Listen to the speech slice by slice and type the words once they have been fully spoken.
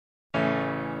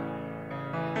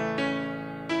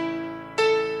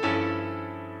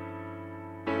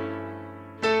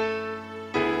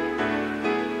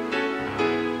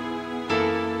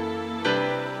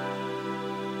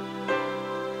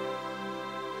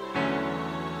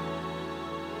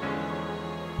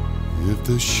If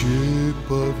the ship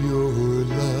of your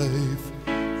life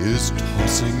is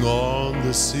tossing on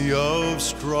the sea of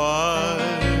strife,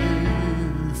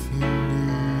 you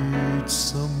need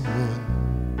someone.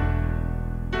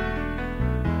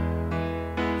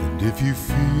 And if you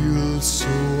feel so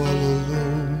all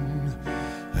alone,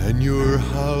 and your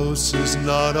house is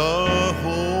not a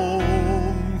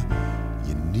home,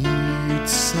 you need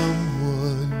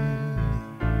someone.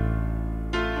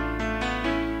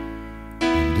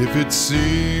 And if it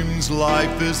seems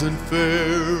life isn't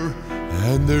fair,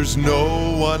 and there's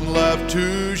no one left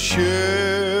to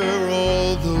share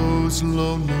all those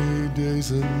lonely days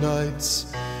and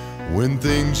nights when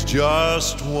things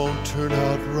just won't turn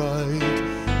out right,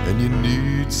 and you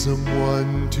need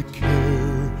someone to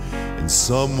care and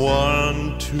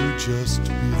someone to just be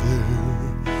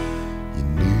there, you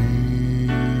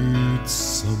need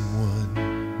someone.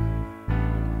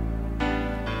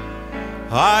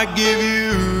 I give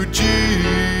you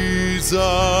Jesus.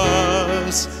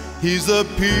 He's the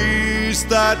peace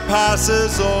that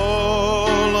passes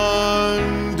all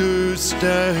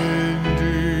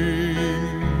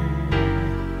understanding.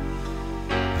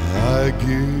 I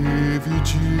give you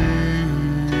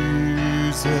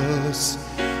Jesus.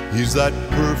 He's that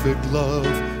perfect love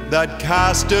that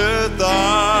casteth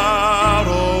out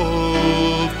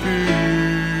all fear.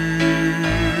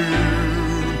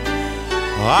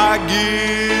 I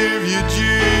give you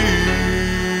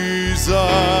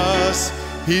Jesus.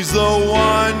 He's the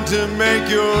one to make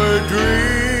your dream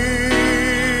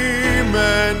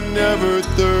and never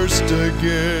thirst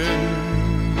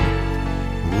again.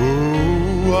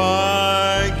 Oh,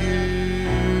 I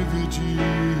give you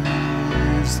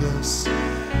Jesus,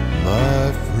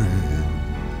 my friend.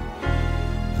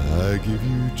 I give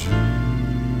you Jesus.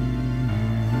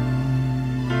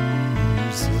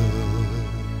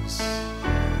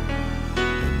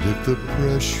 And if the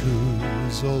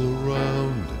pressure's all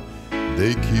around,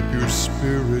 they keep your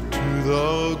spirit to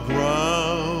the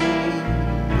ground,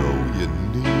 oh, you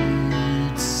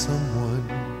need someone.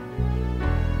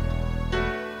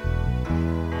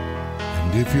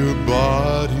 And if your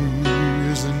body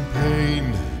is in pain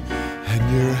and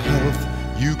your health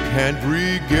you can't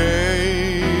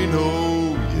regain,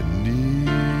 oh, you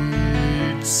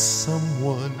need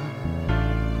someone.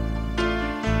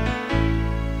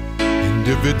 And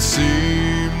if it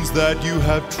seems that you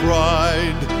have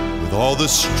tried with all the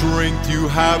strength you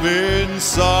have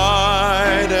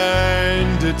inside,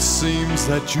 and it seems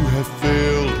that you have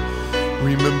failed,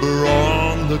 remember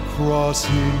on the cross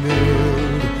He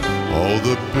nailed all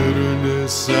the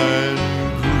bitterness and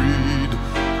greed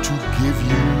to give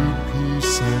you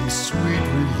peace and sweet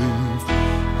relief.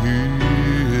 He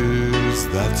is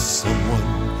that someone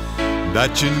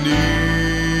that you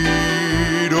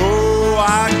need. Oh,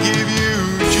 I give you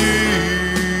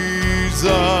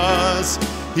Jesus.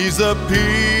 He's a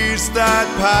peace that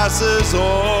passes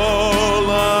all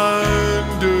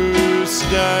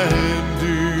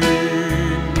understanding.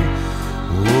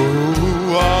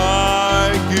 Oh,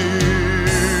 I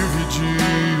give you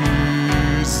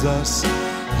Jesus.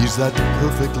 He's that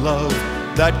perfect love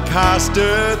that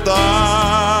casteth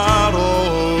out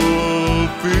all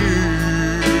fear.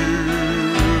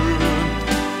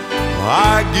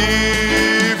 I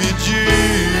give you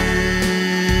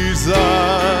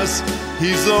Jesus.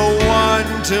 He's the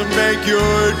one to make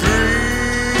your dream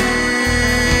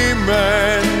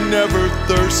and never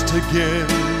thirst again.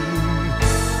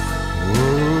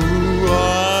 Oh,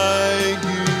 I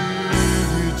give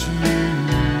you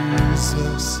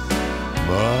Jesus,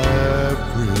 my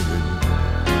friend.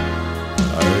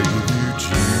 I give you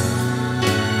Jesus.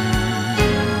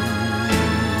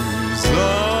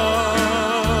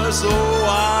 Oh,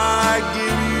 I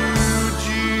give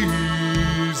you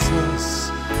Jesus,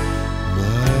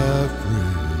 my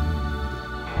friend.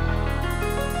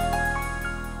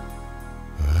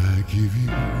 I give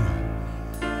you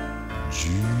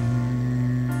Jesus.